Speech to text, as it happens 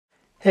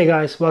Hey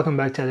guys, welcome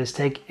back to Let's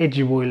Tech. It's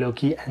your boy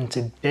Loki, and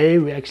today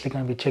we're actually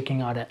going to be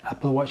checking out an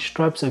Apple Watch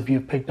strap. So if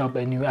you've picked up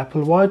a new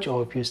Apple Watch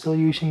or if you're still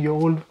using your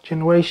old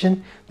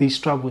generation, these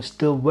straps will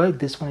still work.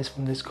 This one is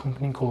from this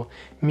company called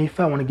Mifa.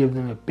 I want to give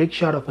them a big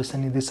shout out for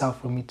sending this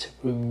out for me to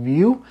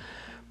review.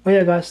 But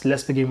yeah guys,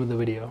 let's begin with the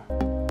video.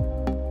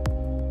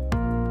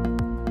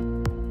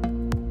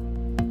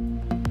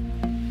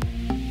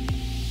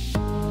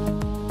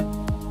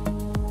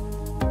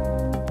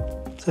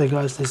 So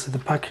guys, this is the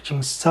packaging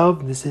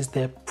itself. This is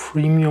their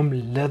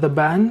premium leather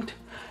band.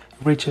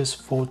 It reaches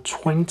for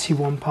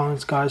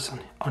 £21 guys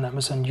on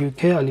Amazon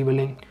UK. I'll leave a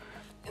link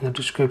in the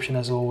description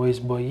as always.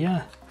 But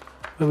yeah,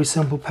 very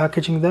simple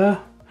packaging there.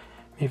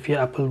 If your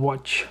Apple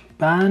Watch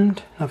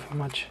band, nothing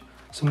much.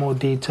 Some more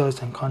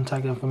details and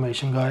contact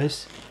information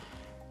guys.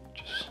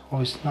 Just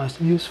always nice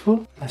and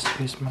useful. Let's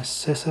use my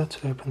scissor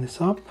to open this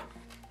up.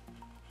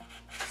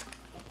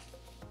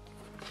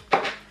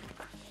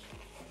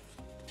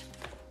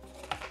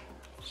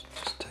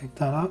 Take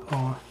that out,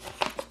 or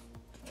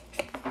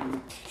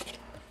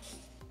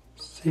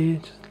see,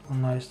 just a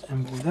nice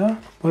emblem there.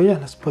 But yeah,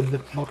 let's put the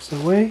box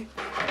away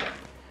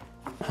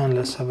and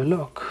let's have a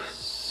look.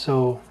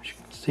 So as you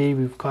can see,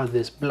 we've got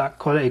this black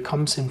color. It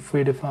comes in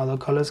 3 different other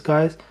colors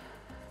guys.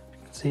 You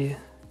can see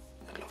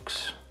it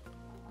looks,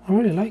 I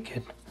really like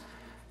it.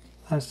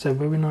 That's a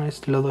very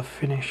nice leather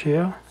finish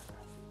here.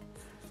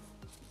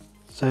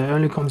 So it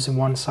only comes in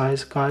one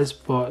size guys,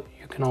 but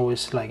you can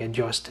always like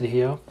adjust it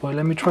here. But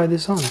let me try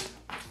this on.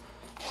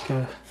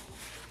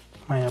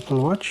 My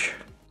Apple Watch.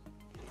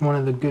 One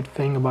of the good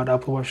thing about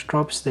Apple Watch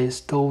straps, they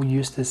still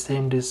use the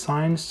same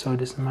design, so it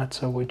doesn't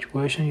matter which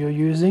version you're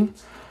using.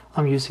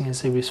 I'm using a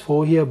Series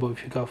 4 here, but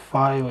if you got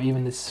 5 or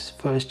even this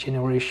first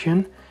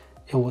generation,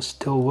 it will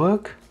still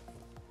work.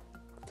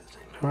 Put this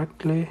in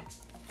correctly,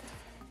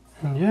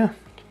 and yeah,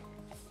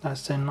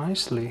 that's in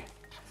nicely.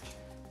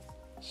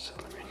 So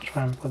let me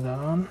try and put that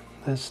on.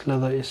 This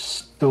leather is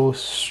still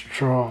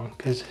strong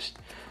because it's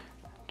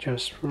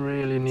just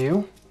really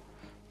new.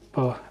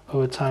 But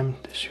over time,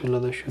 this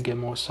leather should get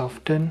more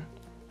softened.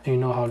 And you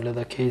know how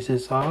leather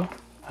cases are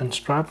and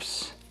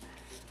straps.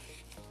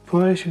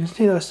 But as you can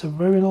see, that's a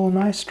very little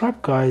nice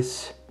strap,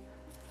 guys.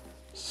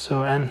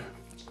 So, and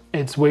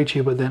it's way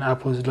cheaper than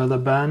Apple's leather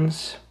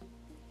bands,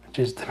 which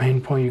is the main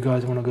point you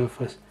guys want to go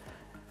for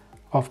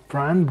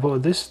off-brand.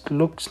 But this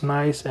looks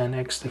nice and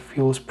extra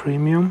feels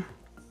premium.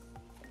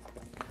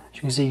 As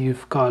you can see,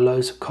 you've got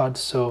loads of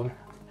cuts, so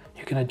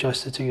you can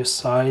adjust it to your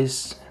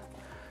size.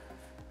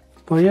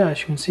 But yeah, as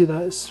you can see,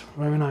 that's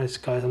very nice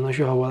guys. I'm not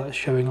sure how well that's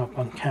showing up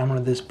on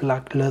camera, this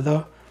black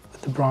leather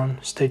with the brown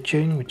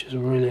stitching, which is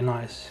really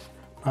nice.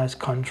 Nice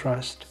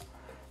contrast.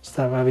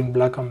 Instead of having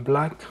black on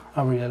black,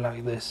 I really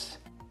like this.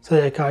 So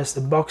yeah guys,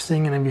 the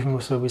boxing and everything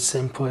was very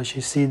simple. As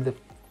you see, the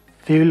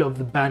feel of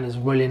the band is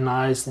really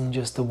nice and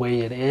just the way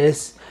it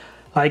is.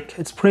 Like,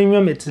 it's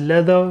premium, it's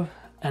leather,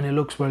 and it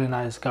looks really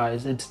nice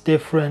guys. It's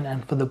different,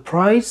 and for the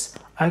price,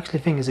 I actually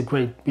think it's a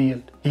great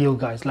deal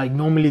guys. Like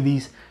normally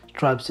these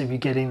straps, if you're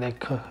getting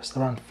that cost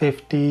around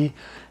 50,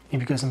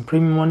 if you get some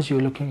premium ones, you're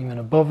looking even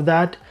above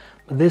that.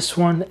 But this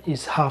one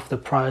is half the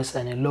price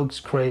and it looks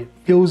great,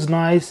 feels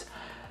nice.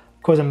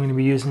 Of course, I'm going to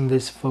be using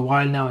this for a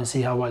while now and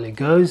see how well it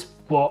goes.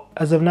 But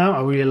as of now,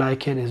 I really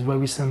like it. It's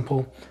very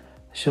simple.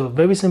 So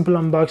very simple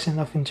unboxing,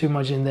 nothing too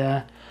much in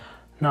there.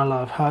 Not a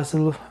lot of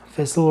hassle,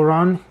 fizzle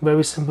around.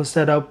 Very simple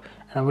setup,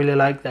 and I really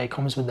like that it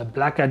comes with a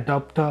black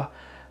adapter.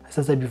 As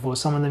I said before,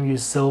 some of them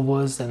use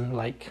silvers and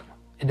like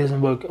it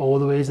doesn't work all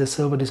the ways. The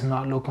silver does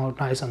not look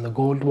nice on the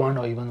gold one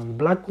or even on the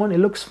black one. It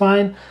looks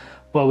fine,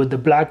 but with the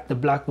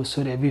black will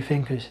suit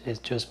everything because it's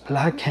just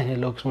black and it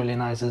looks really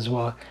nice as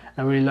well. And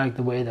I really like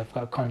the way they've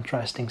got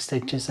contrasting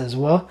stitches as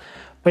well.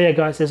 But yeah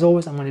guys, as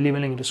always, I'm going to leave a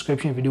link in the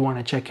description if you do want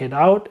to check it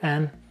out.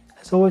 And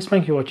as always,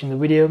 thank you for watching the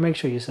video. Make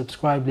sure you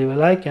subscribe, leave a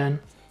like, and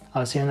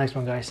I'll see you in the next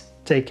one guys.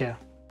 Take care.